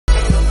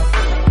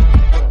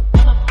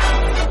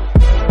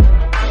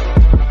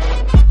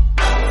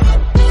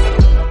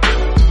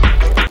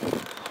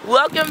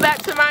Welcome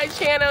back to my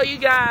channel, you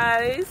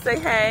guys. Say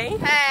hey.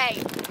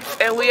 Hey.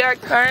 And we are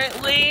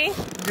currently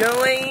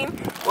doing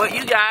what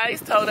you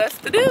guys told us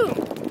to do.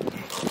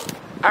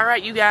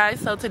 Alright, you guys,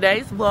 so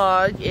today's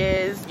vlog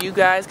is you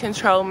guys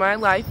control my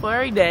life for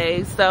a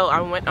day. So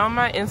I went on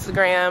my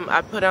Instagram,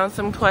 I put on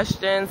some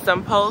questions,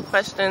 some poll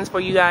questions for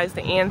you guys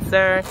to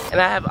answer. And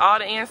I have all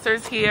the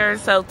answers here.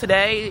 So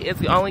today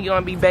it's only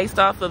going to be based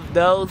off of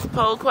those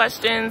poll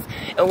questions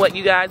and what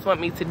you guys want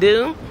me to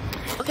do.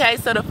 Okay,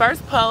 so the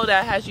first poll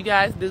that I had you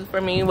guys do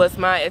for me was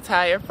my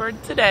attire for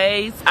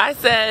today. I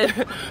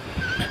said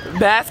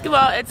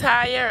basketball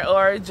attire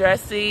or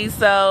dressy.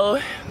 So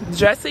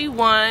dressy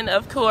won,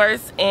 of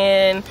course,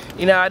 and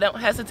you know I don't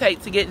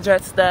hesitate to get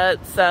dressed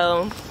up.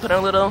 So put on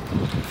a little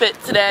fit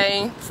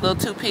today. It's a little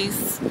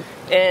two-piece.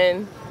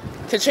 And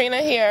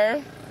Katrina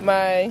here,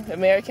 my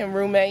American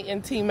roommate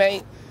and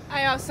teammate.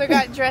 I also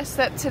got dressed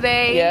up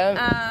today.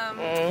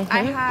 Yeah. I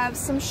have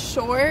some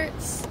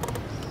shorts.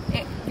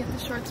 Get the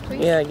shorts,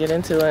 please. Yeah, get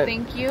into it.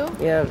 Thank you.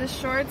 Yeah. The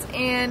shorts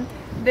and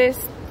this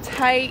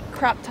tight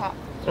crop top.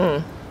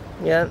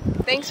 Yeah.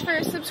 Thanks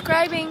for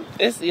subscribing.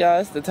 It's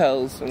the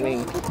toes for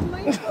me.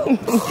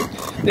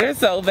 They're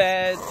so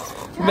bad.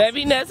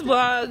 Maybe next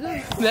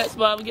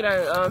vlog we get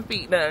our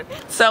feet done.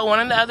 So one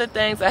of the other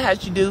things I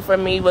had you do for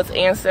me was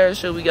answer,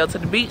 should we go to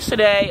the beach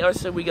today or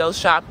should we go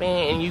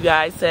shopping? And you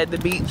guys said the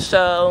beach,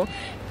 so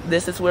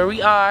this is where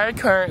we are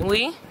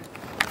currently.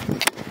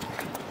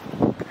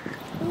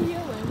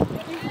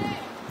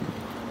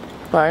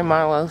 Sorry,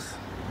 Marlos.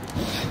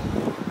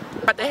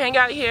 About to hang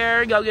out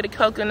here, go get a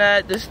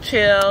coconut, just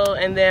chill,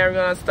 and then we're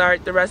gonna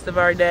start the rest of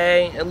our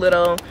day a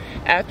little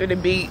after the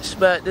beach.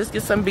 But just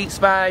get some beach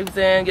vibes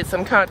in, get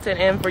some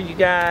content in for you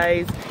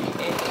guys.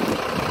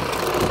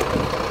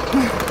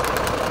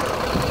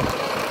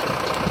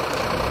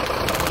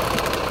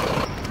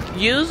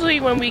 Usually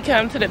when we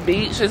come to the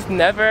beach, it's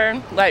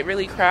never like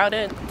really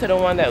crowded to the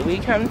one that we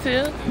come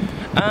to.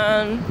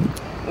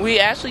 We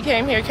actually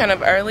came here kind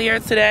of earlier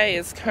today.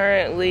 It's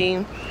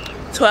currently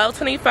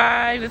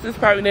 12:25. This is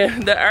probably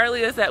the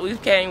earliest that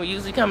we've came. We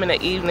usually come in the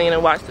evening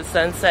and watch the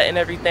sunset and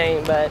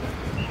everything, but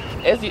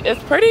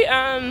it's pretty,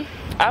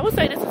 I would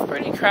say this is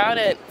pretty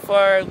crowded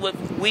for what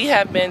we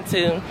have been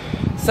to.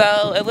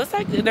 So it looks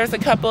like there's a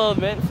couple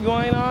events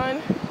going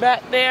on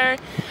back there.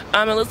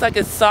 It looks like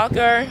it's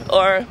soccer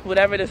or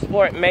whatever the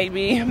sport may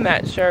be. I'm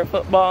not sure,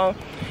 football.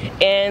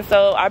 And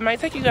so I might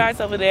take you guys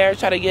over there,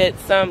 try to get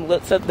some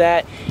looks of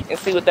that and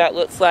see what that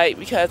looks like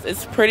because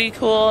it's pretty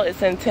cool,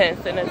 it's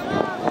intense, and it's...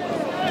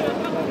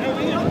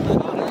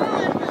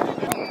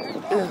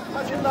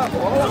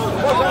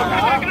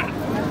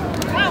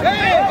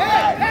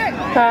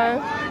 Huh?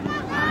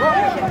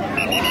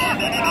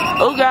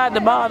 Oh God,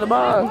 the ball.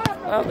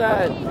 Oh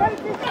God.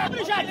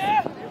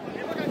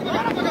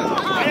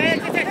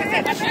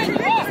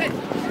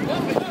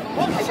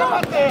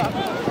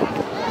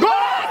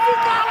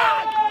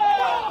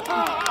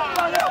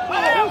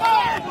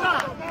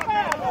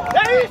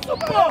 É isso,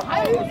 porra!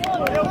 É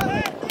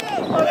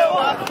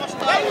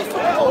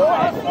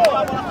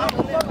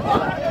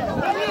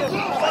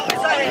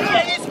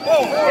isso,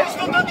 porra! Eles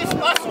estão dando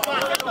espaço,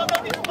 mano! Eles estão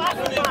dando espaço,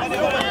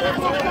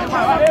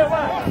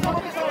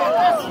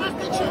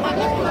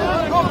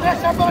 não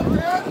deixa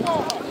bater,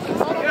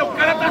 porra! O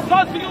cara tá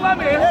sozinho lá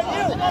mesmo!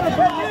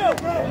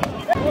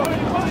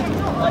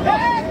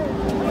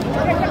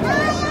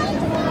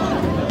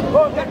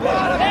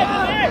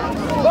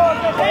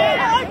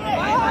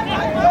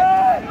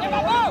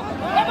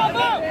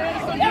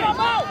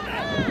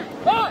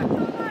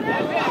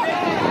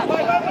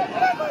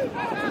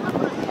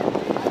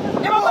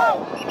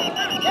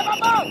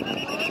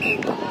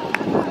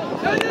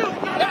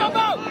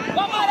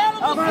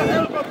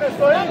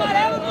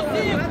 Amarelo no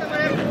 5.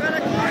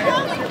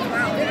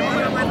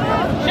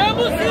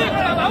 Chama o 5,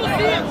 chama o 5.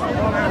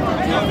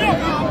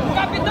 O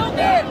capitão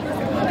dele.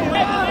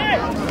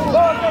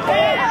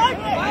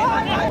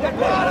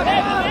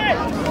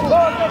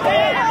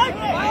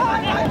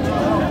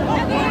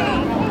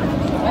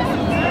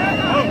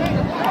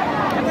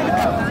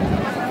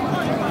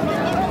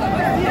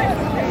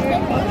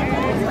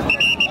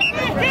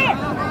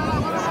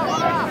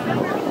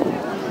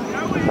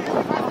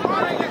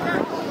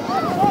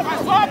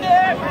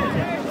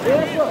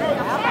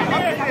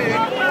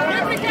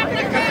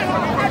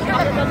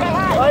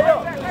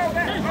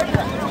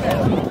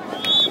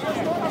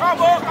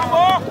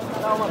 Acabou!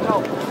 Calma.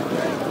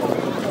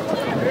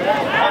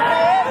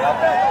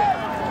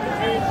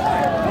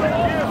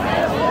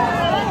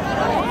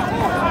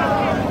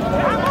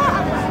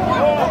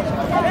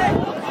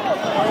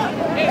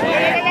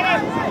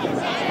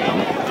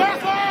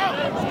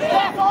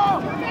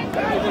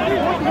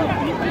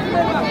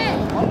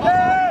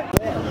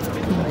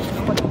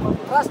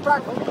 Traz pra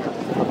cá.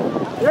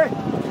 Ei!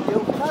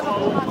 Eu quero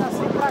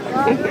assim pra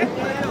cá.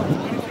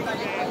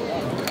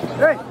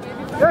 Ei!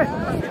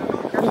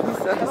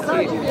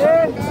 Sai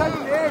dele!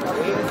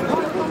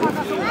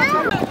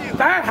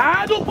 Tá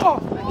errado, pô!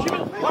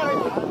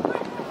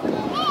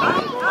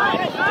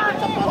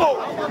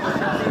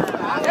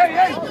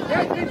 Ei!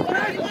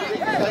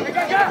 Vem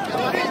cá!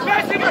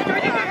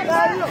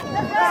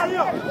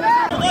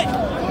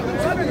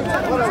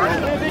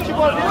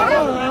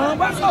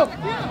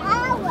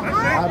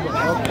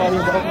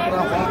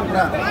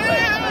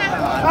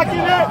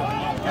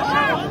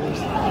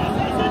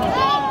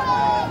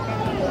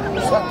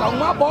 Só tá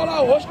uma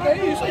bola hoje, que é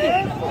isso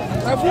aí.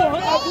 Vai voando,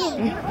 vai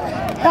voando.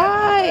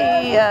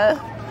 Ai.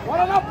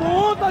 Bola na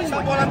ponta, essa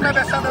bola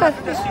atravessada vai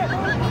ficar assim.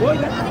 Foi,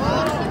 né?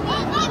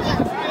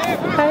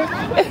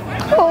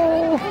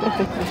 Oh.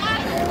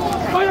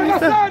 Vai jogar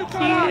sério,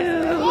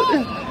 caralho!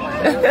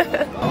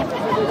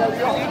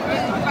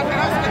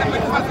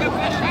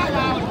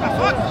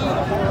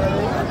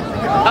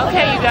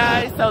 Okay, you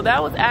guys, so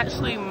that was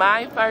actually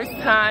my first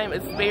time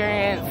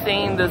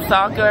experiencing the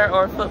soccer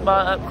or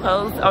football up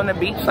close on the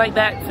beach like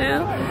that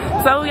too.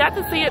 So we got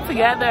to see it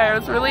together. It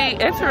was really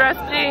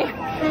interesting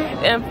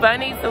and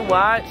funny to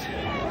watch.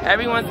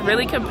 Everyone's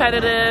really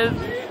competitive,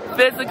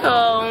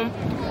 physical.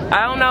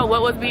 I don't know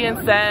what was being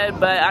said,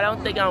 but I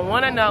don't think I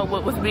want to know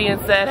what was being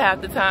said half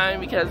the time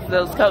because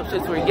those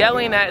coaches were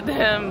yelling at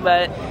them.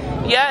 But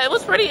yeah, it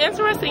was pretty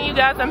interesting, you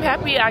guys. I'm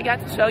happy I got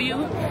to show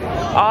you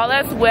all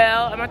as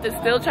well. I'm about to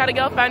still try to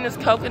go find this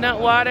coconut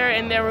water,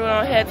 and then we're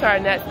going to head to our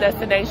next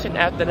destination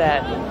after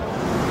that.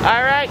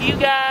 All right, you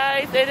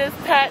guys, it is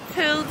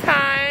tattoo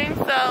time.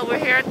 So we're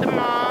here at the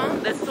mall.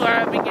 This is where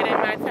I'll be getting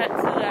my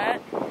tattoo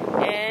at.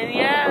 And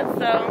yeah,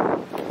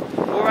 so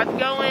we're about to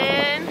go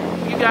in.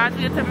 You guys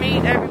get to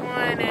meet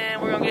everyone,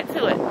 and we're gonna get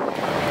to it.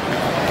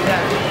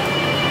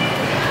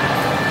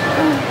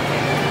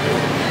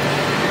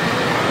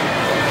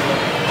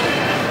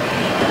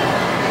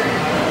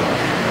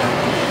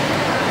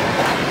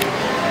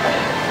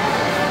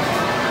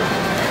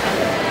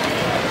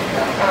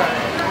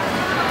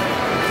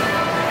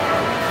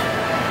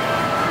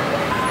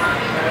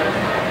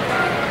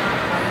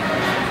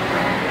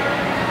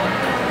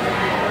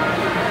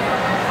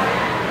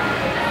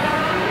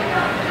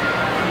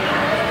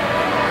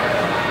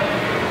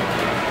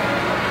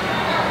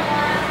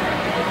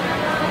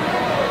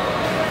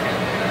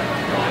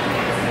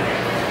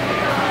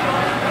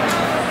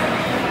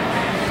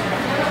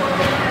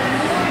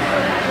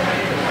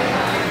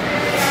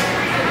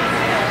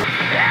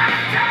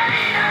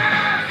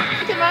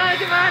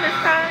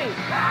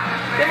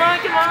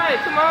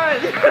 Come on.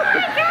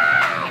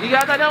 You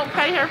guys, I don't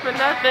pay her for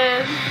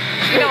nothing.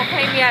 You don't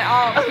pay me at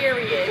all,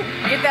 period.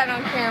 Get that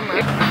on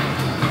camera.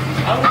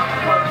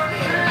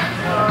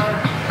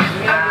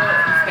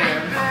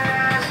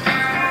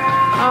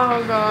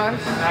 Oh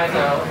gosh. I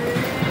know.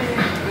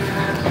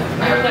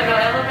 There's like no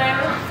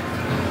elevator.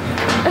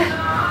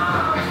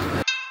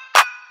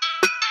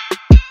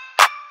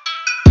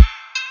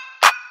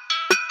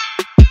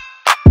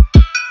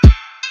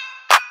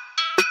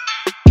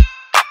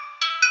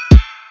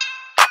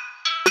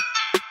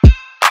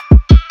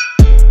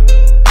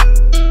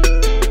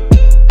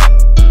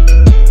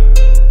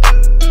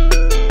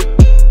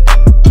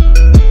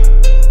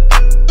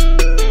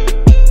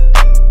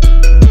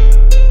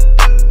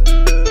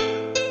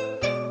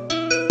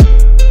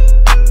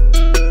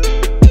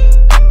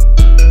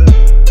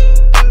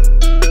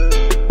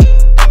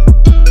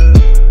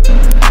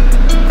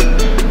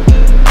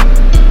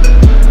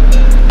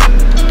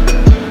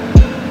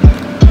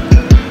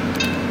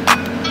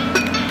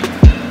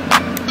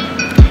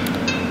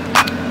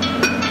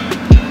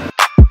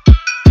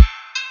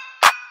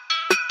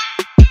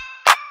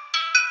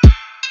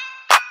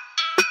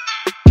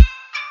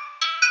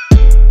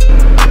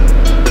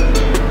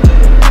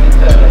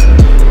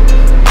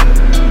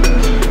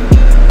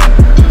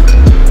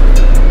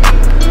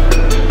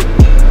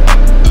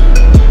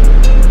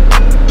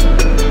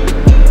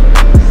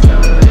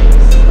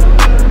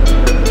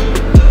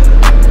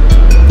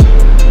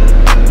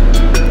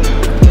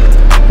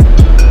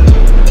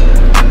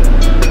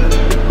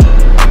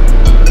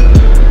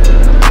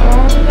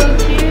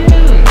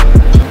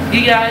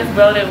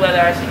 Voted whether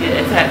I should get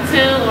a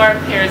tattoo or a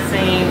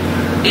piercing.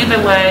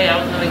 Either way, I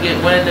was going to get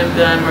one of them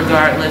done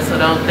regardless, so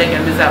don't think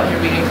I'm just out here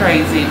being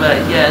crazy. But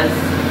yes,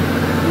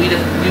 you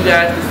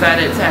guys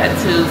decided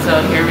tattoo,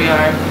 so here we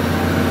are.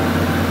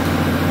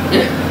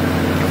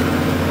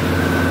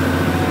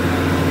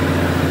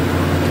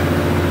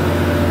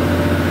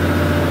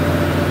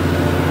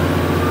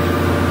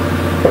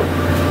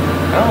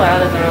 Oh wow,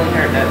 it doesn't really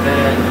hurt that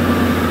bad.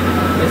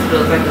 This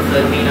feels like it's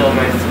a needle on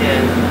my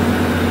skin.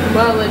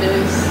 Well, it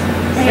is.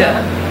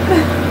 Yeah.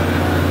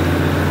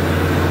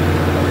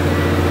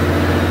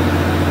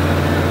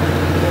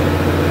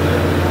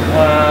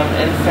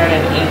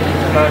 Inserting ink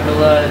into my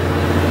blood.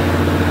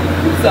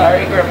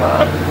 Sorry,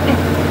 Grandma.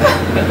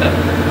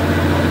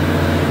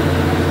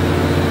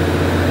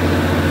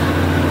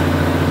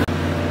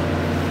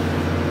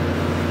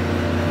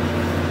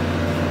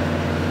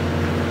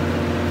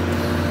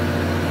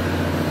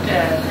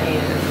 Jazz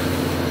hands.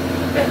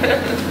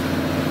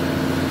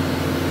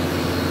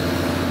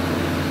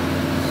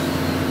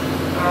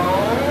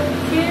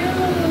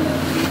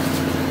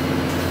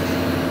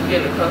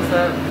 Get a close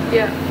up?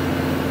 Yeah.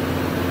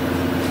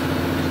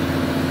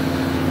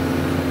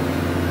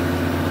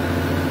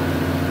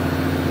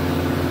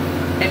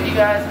 If you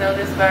guys know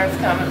this verse,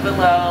 comment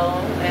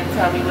below and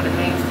tell me what it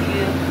means to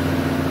you.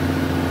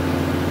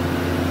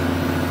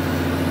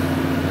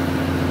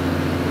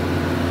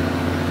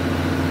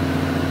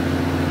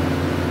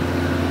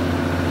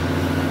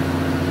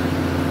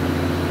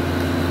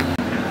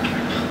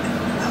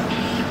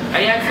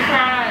 Are you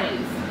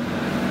surprised?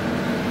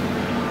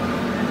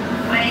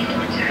 Wait,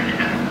 turn it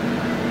up.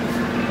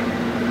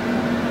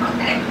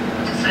 Okay,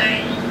 just say.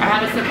 I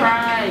have a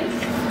surprise.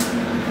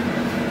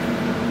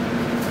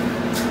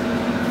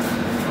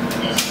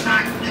 It's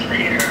not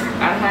clear.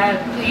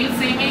 Can you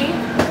see me?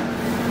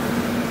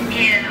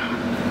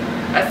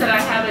 Yeah. I said I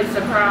have a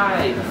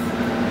surprise.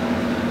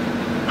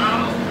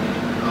 Oh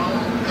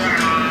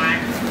God.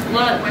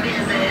 Look. What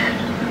is it?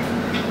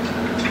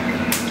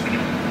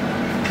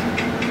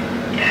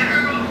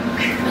 Girl.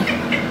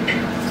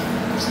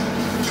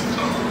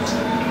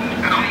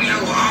 On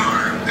your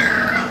arm,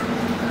 girl.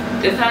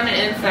 It's on the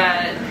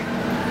inside.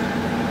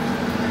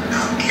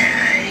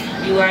 Okay.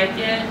 You like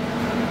it?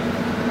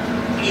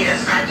 Yes,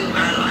 I do. I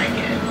like it.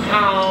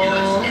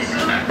 Oh. It's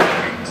good.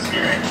 It's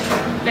good.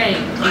 Thank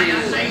Like I you.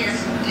 say,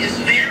 it's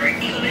very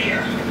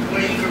clear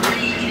when you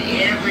read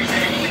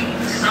everything.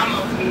 Some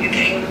of them you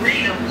can't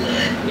read them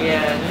good.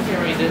 Yeah, you can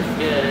read this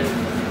good.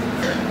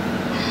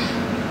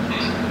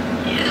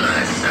 You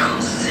are so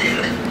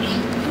silly.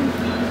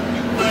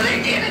 Well, they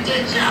did a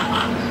good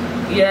job.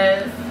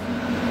 Yes.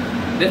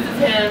 This is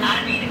him.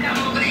 I need to come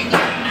over there and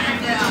get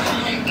mine down.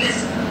 Like,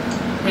 listen,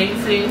 Can you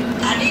see?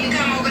 I need to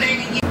come over there and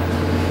get.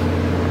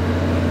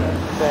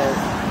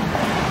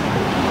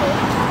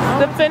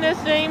 The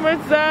finishing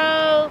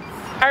results.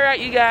 Alright,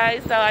 you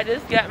guys, so I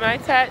just got my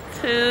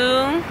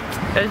tattoo.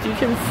 As you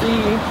can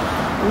see.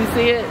 You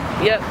see it?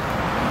 Yep.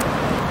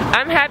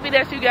 I'm happy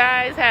that you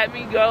guys had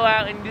me go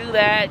out and do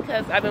that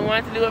because I've been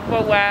wanting to do it for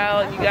a while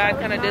and you guys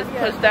kind of just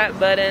pushed that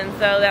button,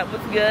 so that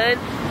was good.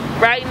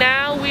 Right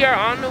now we are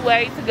on the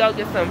way to go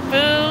get some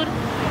food,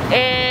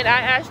 and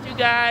I asked you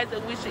guys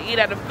if we should eat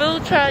at a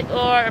food truck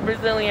or a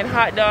Brazilian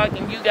hot dog,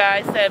 and you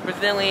guys said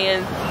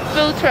Brazilian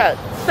food truck.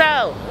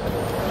 So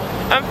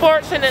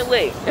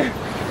unfortunately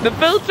the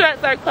food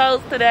trucks are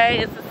closed today.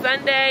 It's a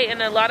Sunday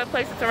and a lot of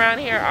places around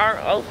here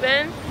aren't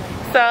open.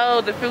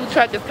 So the food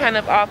truck is kind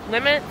of off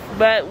limits,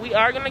 but we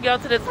are gonna go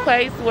to this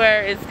place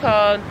where it's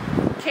called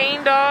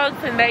King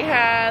Dogs, and they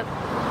have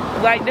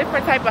like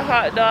different type of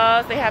hot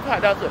dogs. They have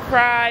hot dogs with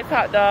fries,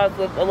 hot dogs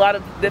with a lot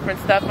of different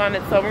stuff on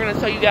it. So we're gonna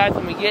show you guys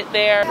when we get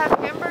there. We have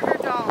hamburger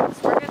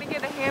dogs. We're gonna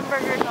get a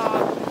hamburger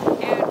dog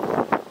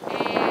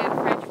and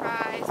french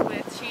fries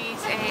with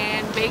cheese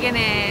and bacon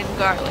and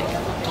garlic.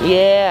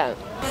 Yeah.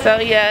 So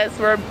yes,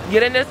 we're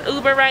getting this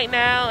Uber right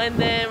now, and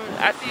then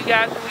I'll see you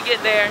guys when we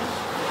get there.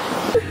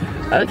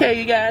 Okay,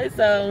 you guys,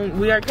 so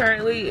we are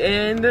currently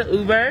in the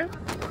Uber,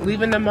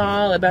 leaving the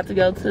mall, about to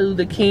go to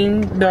the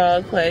King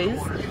Dog place.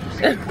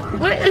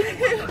 What?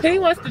 He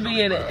wants to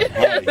be in it.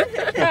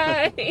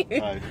 Hi.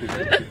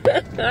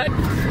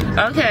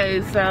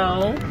 Okay,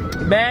 so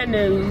bad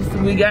news.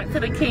 We got to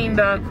the King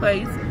Dog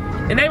place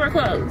and they were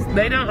closed.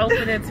 They don't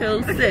open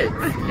until 6.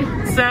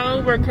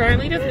 So we're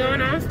currently just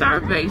going on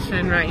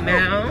starvation right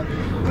now.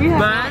 We have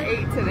not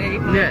ate today.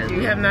 Yeah,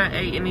 we have not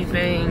ate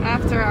anything.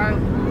 After our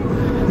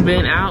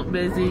Been out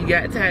busy,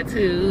 got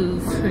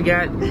tattoos, she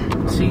got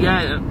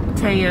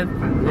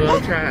tan,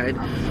 well tried,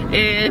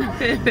 and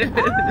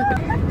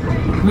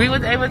we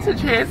was able to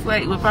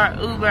translate with our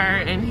Uber,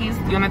 and he's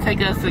gonna take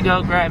us to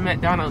go grab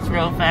McDonald's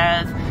real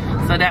fast,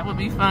 so that would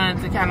be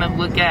fun to kind of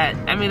look at.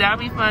 I mean, that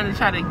would be fun to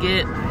try to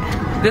get,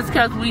 just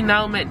because we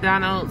know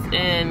McDonald's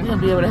and he'll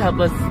be able to help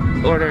us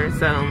order,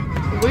 so.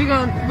 we're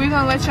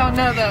gonna let y'all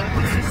know though.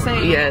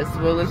 Yes,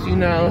 we'll let you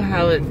know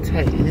how it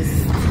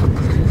tastes.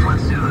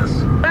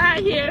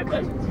 Right here,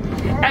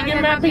 I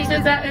get my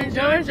peaches out in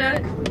Georgia.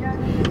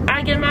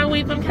 I get my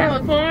weed from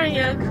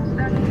California.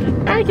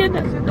 I get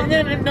the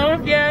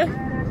North, yeah.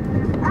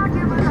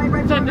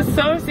 From the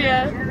source,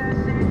 yeah.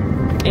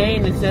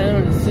 Ain't the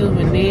same the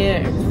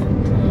souvenirs.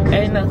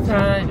 Ain't no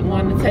time to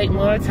want to take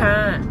more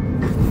time.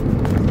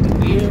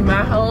 You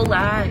my whole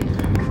life.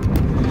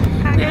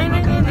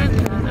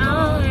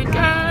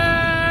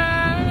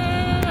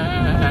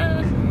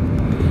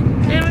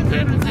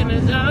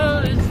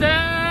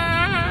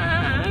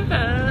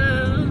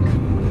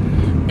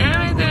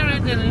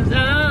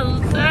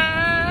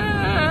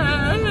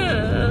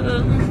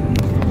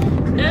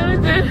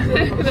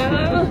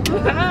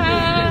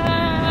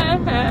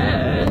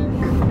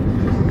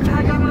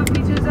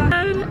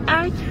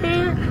 I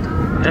can't.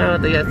 I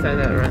don't think I said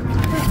that right.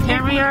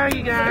 Here we are,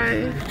 you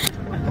guys.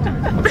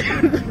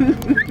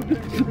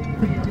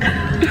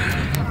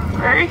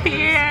 We're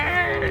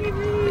here.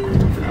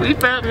 We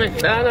found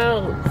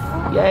McDonald's.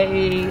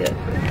 Yay.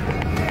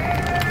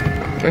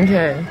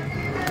 Okay.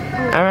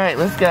 All right,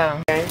 let's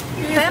go.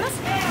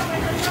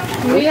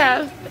 We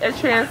have a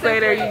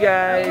translator, you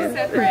guys.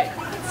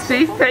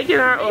 She's taking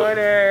our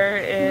order,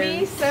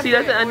 and she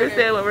doesn't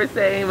understand what we're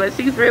saying, but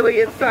she's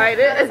really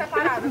excited.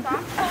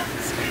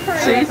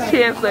 She's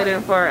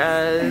translating for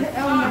us.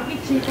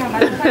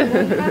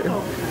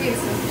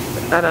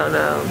 I don't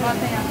know.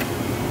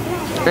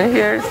 And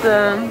here's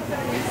the.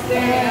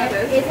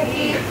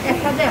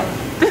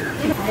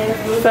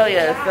 So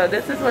yeah, so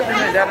this is what the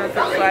McDonald's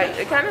looks like.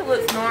 It kind of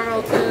looks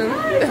normal too.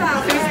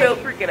 She's still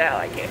freaking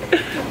out. I can't.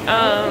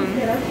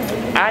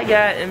 I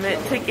got a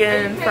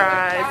McChicken,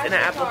 fries, and an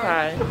apple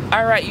pie.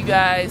 All right, you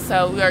guys.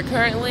 So we are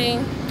currently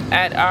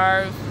at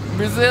our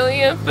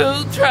Brazilian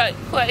food truck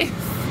place.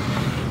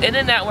 It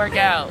did not work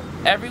out.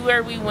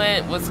 Everywhere we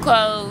went was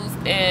closed,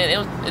 and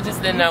it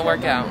just did not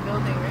work out.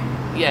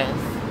 Yes.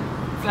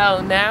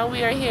 So now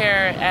we are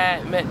here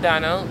at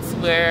McDonald's,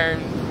 where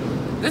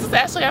this is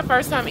actually our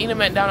first time eating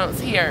McDonald's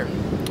here.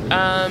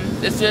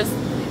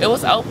 It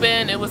was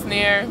open, it was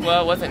near,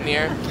 well, it wasn't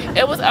near.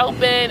 It was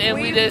open, and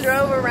we just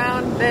drove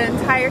around the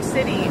entire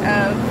city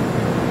of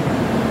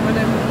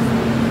whatever.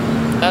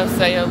 Of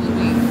Sao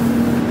Luis.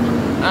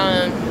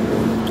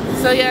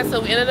 So yeah, so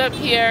we ended up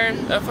here.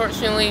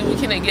 Unfortunately, we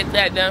couldn't get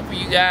that done for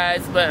you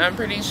guys, but I'm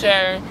pretty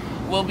sure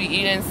we'll be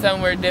eating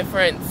somewhere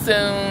different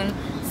soon.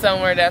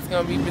 Somewhere that's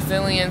gonna be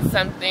Brazilian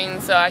something,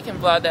 so I can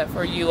vlog that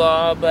for you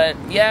all. But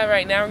yeah,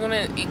 right now we're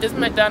gonna eat this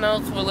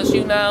McDonald's. We'll let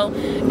you know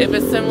if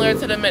it's similar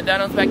to the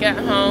McDonald's back at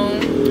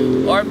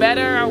home, or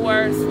better or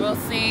worse. We'll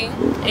see.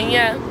 And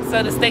yeah,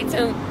 so to stay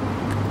tuned.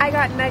 I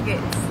got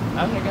nuggets.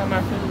 Oh, here got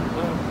my food.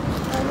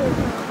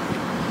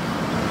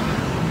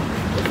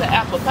 It's an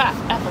apple pie.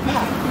 Apple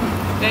pie.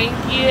 Thank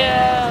you.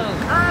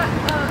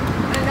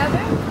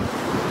 Another?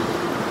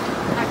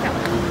 Okay.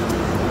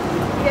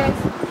 Yes.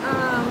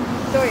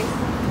 Dois.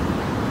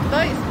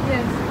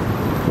 Yes.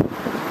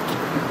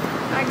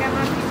 I got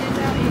my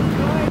pizza out in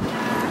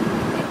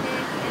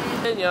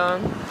Georgia.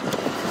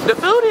 The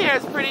food here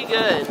is pretty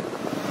good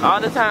all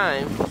the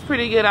time. It's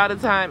pretty good all the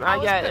time.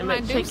 I got a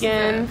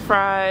McChicken,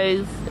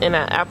 fries, and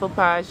an apple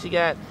pie. She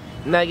got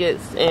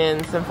nuggets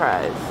and some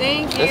fries.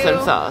 Thank you. And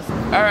some sauce.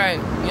 All right,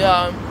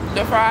 y'all.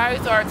 The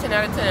fries are 10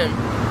 out of 10.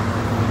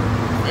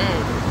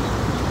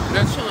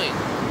 They're chewy.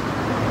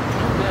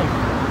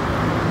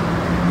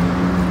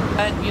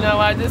 You know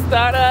what I just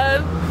thought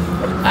of?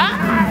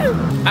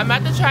 I'm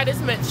about to try this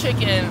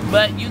McChicken,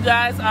 but you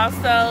guys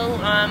also,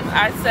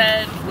 I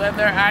said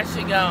whether I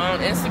should go on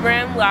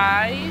Instagram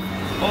Live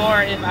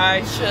or if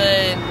I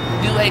should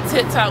do a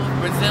TikTok with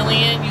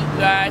Brazilian. You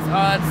guys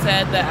all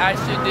said that I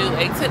should do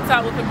a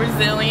TikTok with a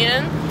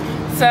Brazilian.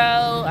 So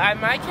I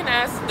might can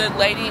ask the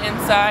lady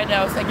inside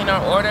that was taking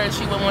our order if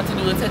she would want to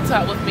do a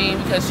TikTok with me,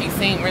 because she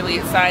seemed really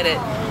excited.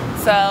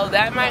 So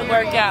that might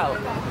work out.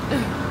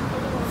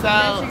 So,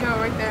 there she go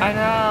right there. I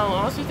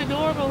know. Oh, she's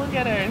adorable. Look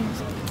at her.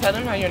 Tell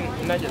them how your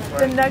nuggets work.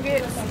 The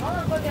nuggets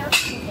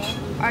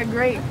are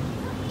great,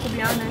 to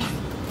be honest.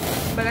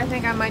 But I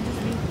think I might just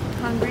be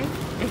hungry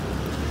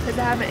because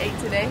I haven't ate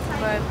today.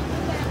 But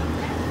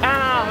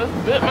ow, it's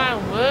bit my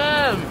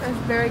lip. It's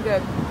very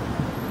good.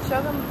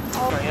 Show them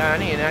all. Oh my god, I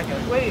need a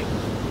napkin. Wait,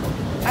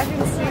 I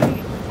can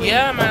see. Wait.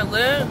 Yeah, my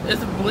lip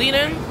is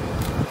bleeding.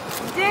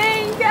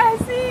 Dang,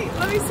 Cassie.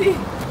 Let me see.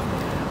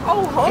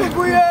 Oh,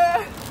 hungry.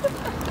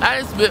 I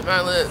just bit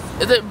my lip.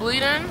 Is it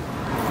bleeding?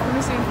 Let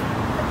me see.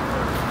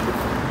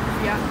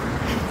 Yeah.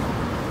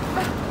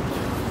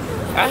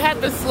 I had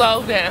to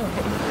slow down.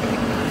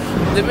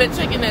 The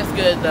McChicken is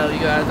good though, you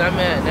guys. I'm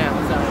at now,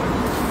 so.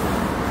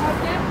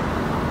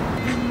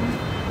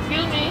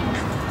 Excuse me.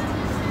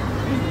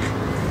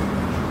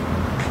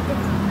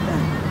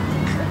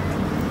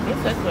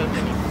 What's that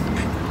question?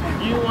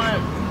 You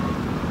want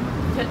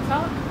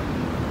TikTok?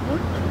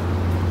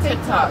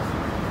 TikTok.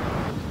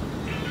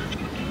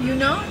 You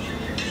know?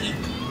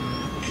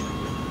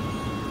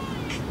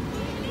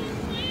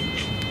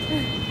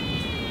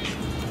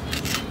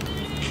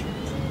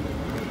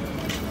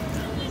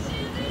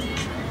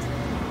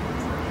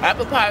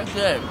 Apple pie is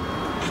good.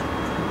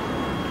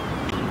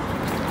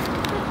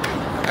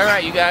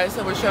 Alright, you guys,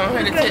 so we're showing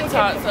her the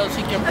TikTok so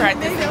she can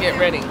practice and get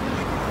ready.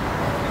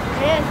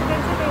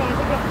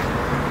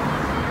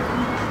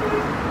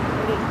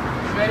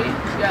 Ready?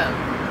 Go.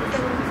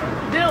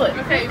 Do it.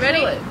 Okay, ready?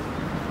 Do it.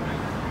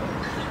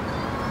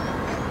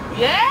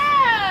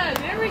 Yeah!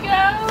 There we go!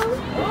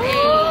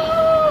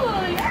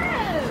 Ooh!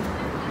 Yes!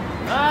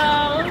 Oh!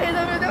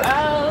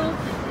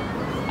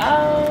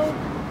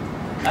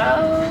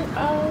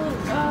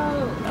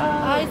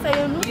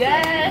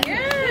 Yes!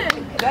 Yes!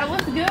 That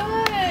was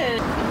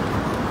good!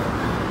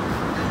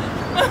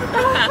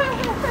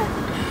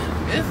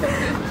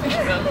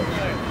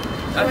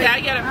 Okay,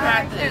 I gotta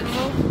practice.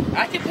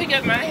 I can pick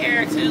up my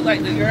hair too,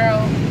 like the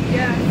girl.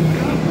 Yeah.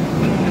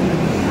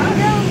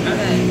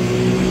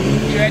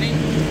 Okay. You ready?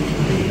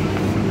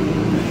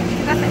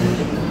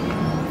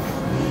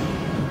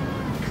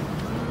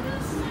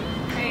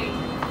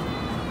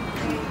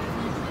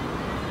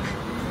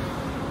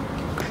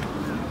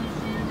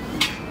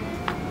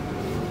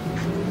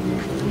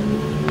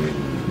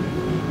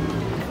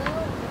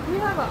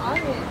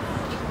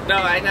 No,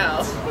 I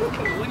know.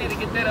 We need to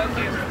get that on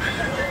camera.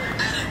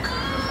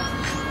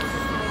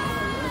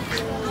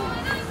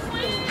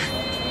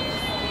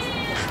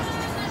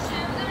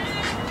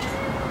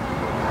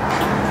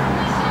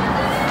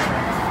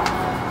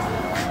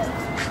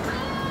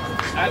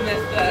 I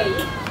messed up.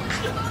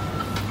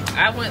 I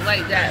I went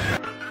like that.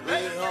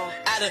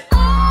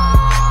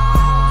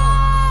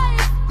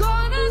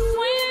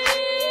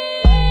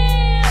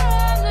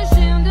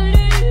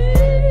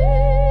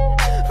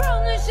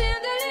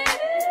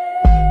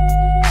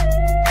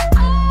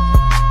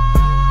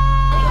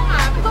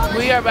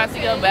 We are about to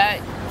go back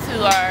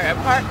to our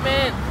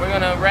apartment. We're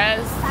gonna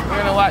rest, we're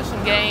gonna watch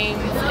some games,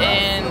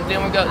 and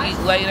then we'll go eat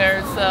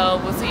later.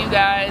 So we'll see you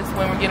guys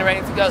when we're getting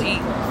ready to go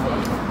eat.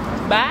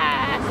 Bye.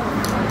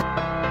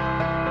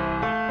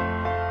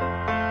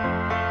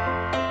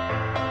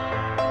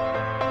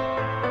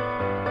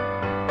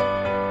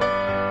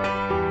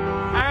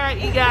 Alright,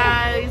 you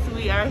guys,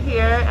 we are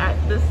here at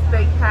the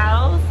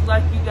steakhouse.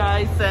 Like you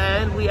guys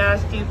said, we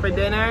asked you for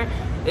dinner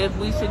if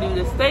we should do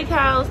the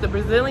steakhouse, the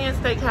Brazilian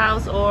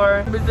steakhouse,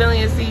 or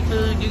Brazilian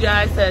seafood. You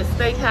guys said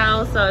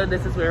steakhouse, so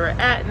this is where we're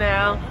at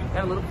now.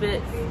 Got a little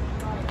bit.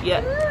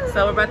 Yeah.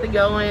 So we're about to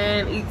go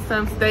in, eat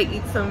some steak,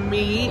 eat some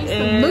meat,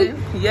 and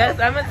yes,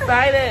 I'm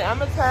excited. I'm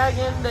gonna tag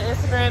in the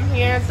Instagram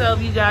here, so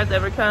if you guys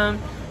ever come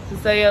to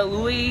Sao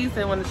Luis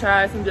and want to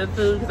try some good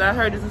food, because I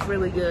heard this is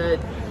really good.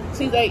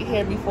 She's ate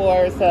here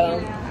before, so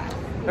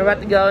we're about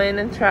to go in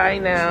and try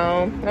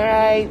now. All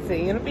right,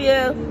 see you in a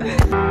few.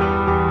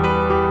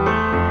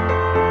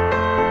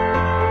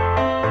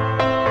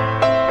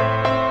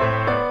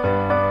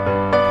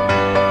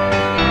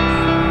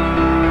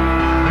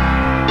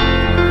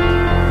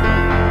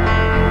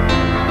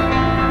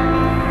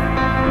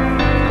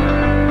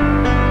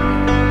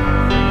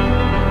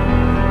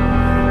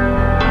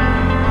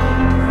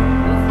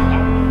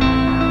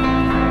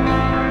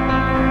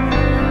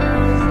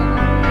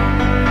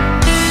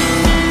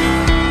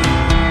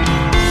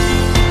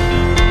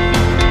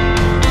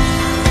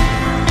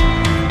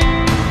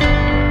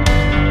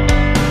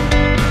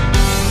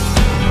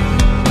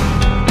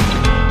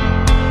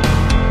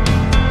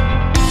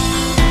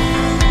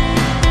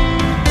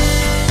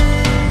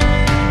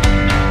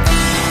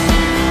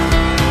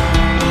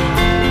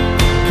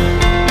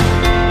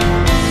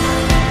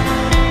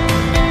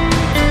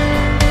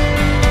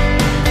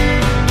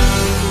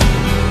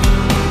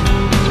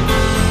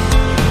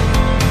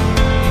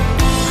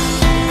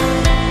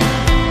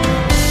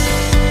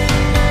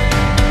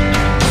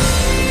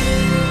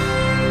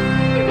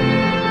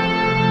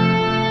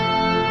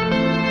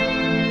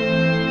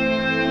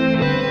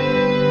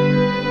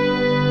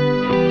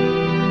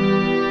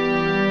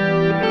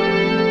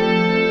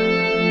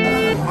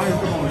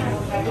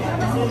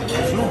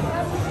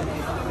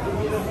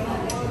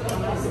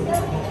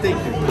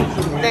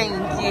 Thank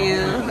you.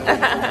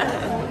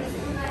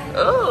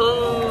 Ooh.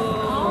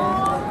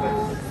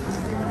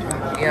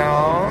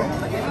 Y'all.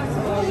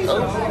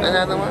 Oh,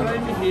 another one.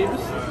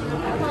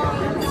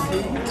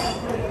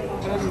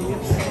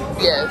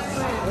 Yes.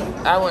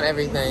 I want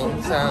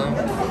everything, so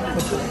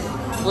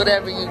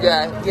whatever you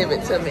got, give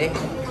it to me.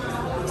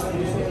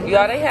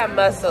 Y'all, they have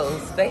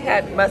mussels. They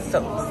had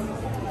mussels.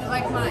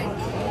 Like mine.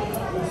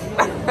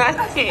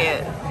 I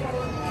can't.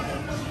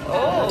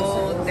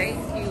 Oh, thank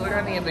you. We're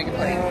gonna need a bigger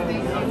plate.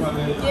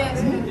 Yes.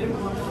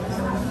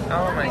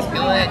 Oh my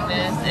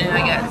goodness. And I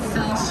got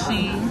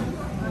sushi.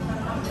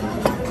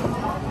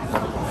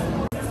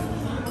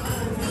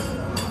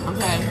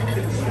 Okay.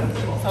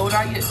 So would I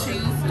get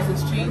cheese? Is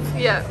this cheese?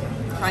 Yeah.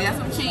 So I got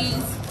some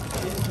cheese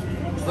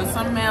with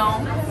some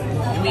milk,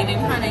 meat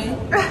and honey.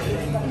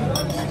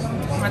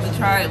 I'm about to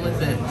try it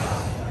with it.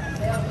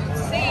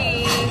 Let's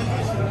see.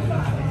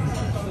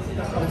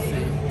 Let's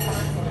see.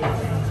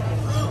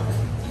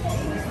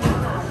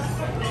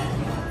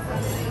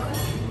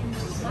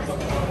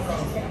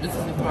 This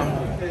is the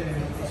problem.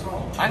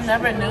 I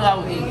never knew I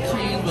would eat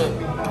cheese with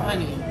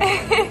honey.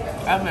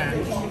 Ever. I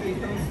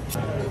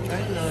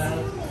didn't know that.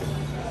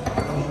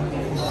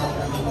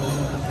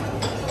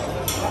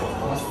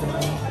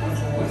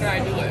 Can I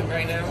do it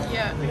right now?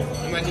 Yeah.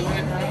 Am I doing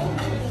it right?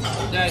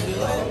 Did I do it?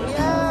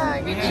 Yeah,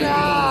 good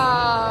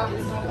job.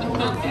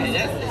 Okay,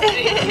 that's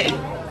it.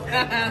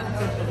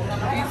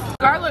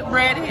 Garlic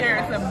bread here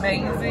is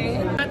amazing.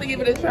 I'm about to give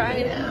it a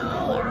try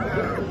now.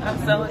 I'm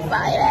so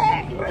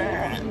excited.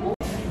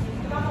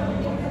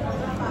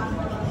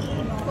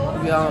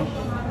 Y'all.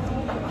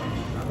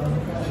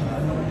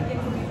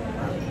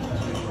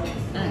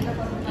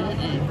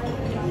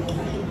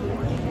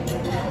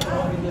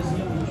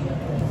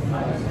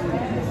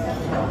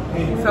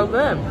 So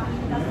good.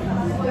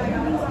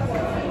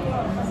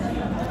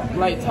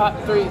 Like top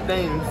 3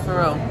 things for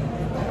real.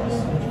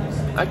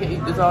 I can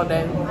eat this all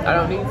day. I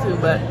don't need to,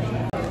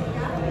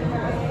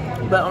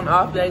 but on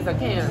off days I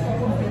can.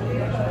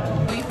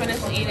 We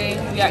finished eating.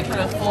 We got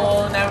kind of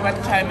full. Now we're about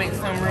to try to make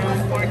some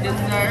room for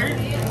dessert.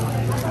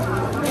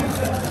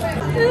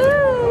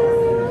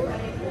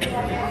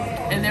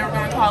 And then we're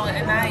gonna call it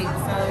a night.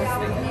 So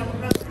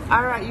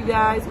Alright, you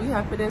guys, we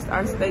have finished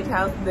our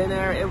steakhouse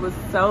dinner. It was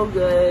so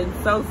good.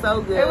 So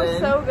good. It was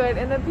so good.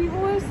 And the people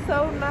were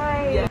so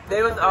nice. Yeah,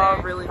 they was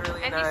all really nice.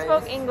 And he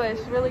spoke English,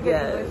 really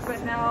good English.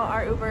 But now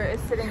our Uber is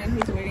sitting and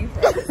he's waiting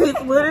for us.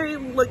 He's literally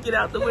looking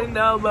out the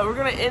window. But we're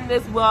going to end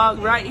this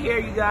vlog right here,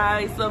 you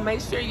guys. So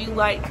make sure you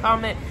like,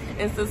 comment,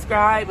 and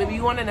subscribe. If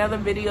you want another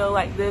video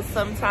like this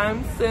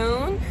sometime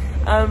soon,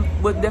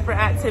 with different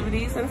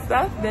activities and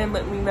stuff, then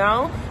let me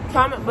know.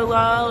 Comment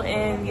below.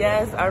 And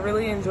yes, I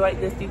really enjoyed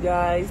this, you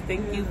guys.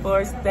 Thank you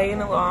for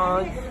staying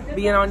along,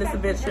 being on this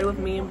adventure with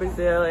me in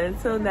Brazil. And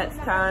until next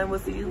time, we'll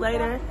see you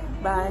later.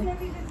 Bye.